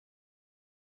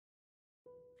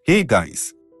Hey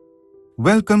guys,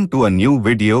 welcome to a new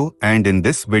video, and in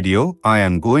this video I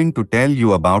am going to tell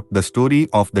you about the story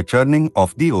of the churning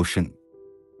of the ocean.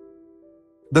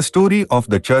 The story of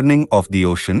the churning of the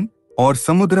ocean, or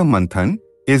Samudra Manthan,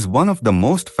 is one of the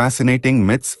most fascinating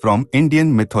myths from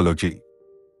Indian mythology.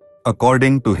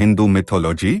 According to Hindu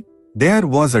mythology, there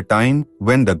was a time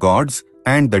when the gods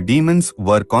and the demons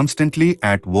were constantly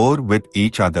at war with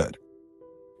each other.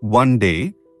 One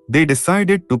day, they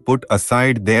decided to put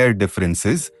aside their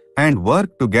differences and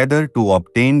work together to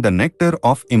obtain the nectar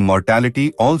of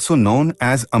immortality, also known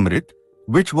as Amrit,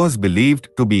 which was believed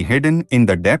to be hidden in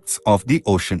the depths of the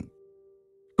ocean.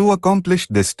 To accomplish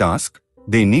this task,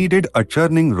 they needed a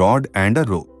churning rod and a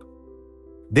rope.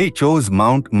 They chose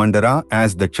Mount Mandara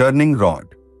as the churning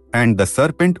rod, and the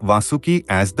serpent Vasuki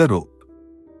as the rope.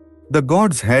 The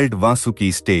gods held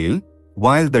Vasuki's tail,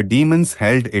 while the demons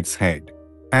held its head,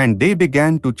 and they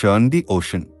began to churn the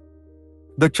ocean.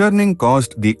 The churning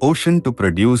caused the ocean to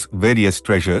produce various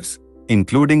treasures,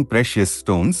 including precious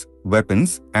stones,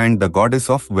 weapons, and the goddess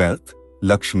of wealth,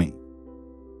 Lakshmi.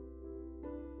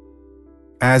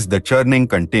 As the churning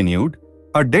continued,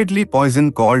 a deadly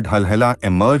poison called Halhala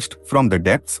emerged from the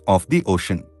depths of the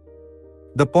ocean.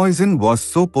 The poison was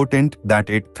so potent that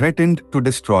it threatened to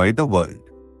destroy the world.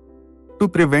 To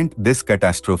prevent this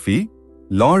catastrophe,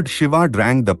 Lord Shiva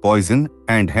drank the poison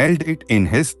and held it in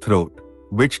his throat,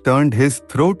 which turned his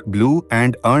throat blue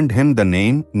and earned him the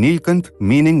name Neelkanth,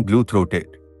 meaning blue-throated.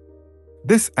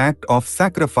 This act of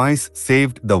sacrifice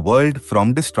saved the world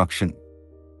from destruction.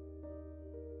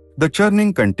 The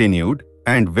churning continued,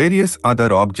 and various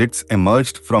other objects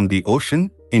emerged from the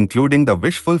ocean, including the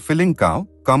wish-fulfilling cow,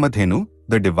 Kamadhenu,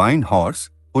 the divine horse,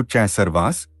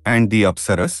 Uchchaisarvas, and the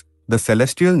Apsaras, the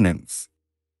celestial nymphs.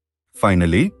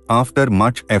 Finally, after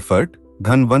much effort,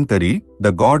 Dhanvantari,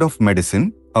 the god of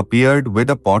medicine, appeared with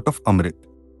a pot of Amrit.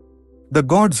 The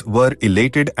gods were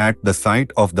elated at the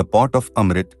sight of the pot of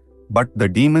Amrit, but the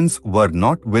demons were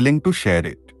not willing to share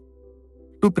it.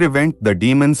 To prevent the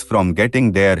demons from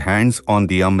getting their hands on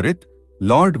the Amrit,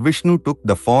 Lord Vishnu took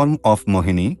the form of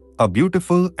Mohini, a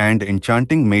beautiful and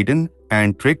enchanting maiden,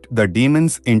 and tricked the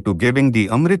demons into giving the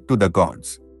Amrit to the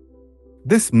gods.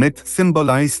 This myth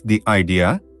symbolized the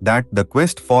idea that the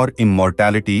quest for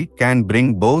immortality can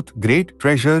bring both great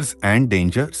treasures and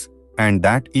dangers, and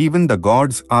that even the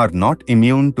gods are not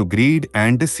immune to greed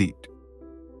and deceit.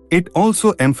 It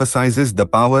also emphasizes the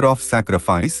power of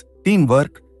sacrifice,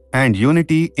 teamwork, and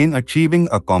unity in achieving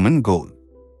a common goal.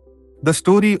 The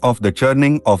story of the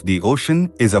churning of the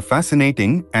ocean is a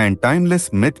fascinating and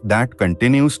timeless myth that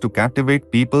continues to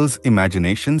captivate people's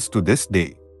imaginations to this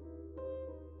day.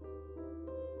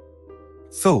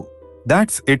 So,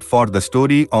 that's it for the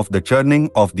story of the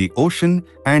churning of the ocean,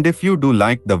 and if you do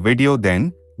like the video,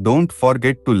 then don't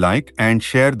forget to like and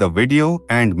share the video,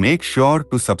 and make sure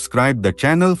to subscribe the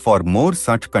channel for more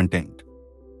such content.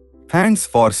 Thanks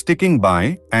for sticking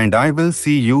by, and I will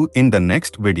see you in the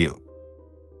next video.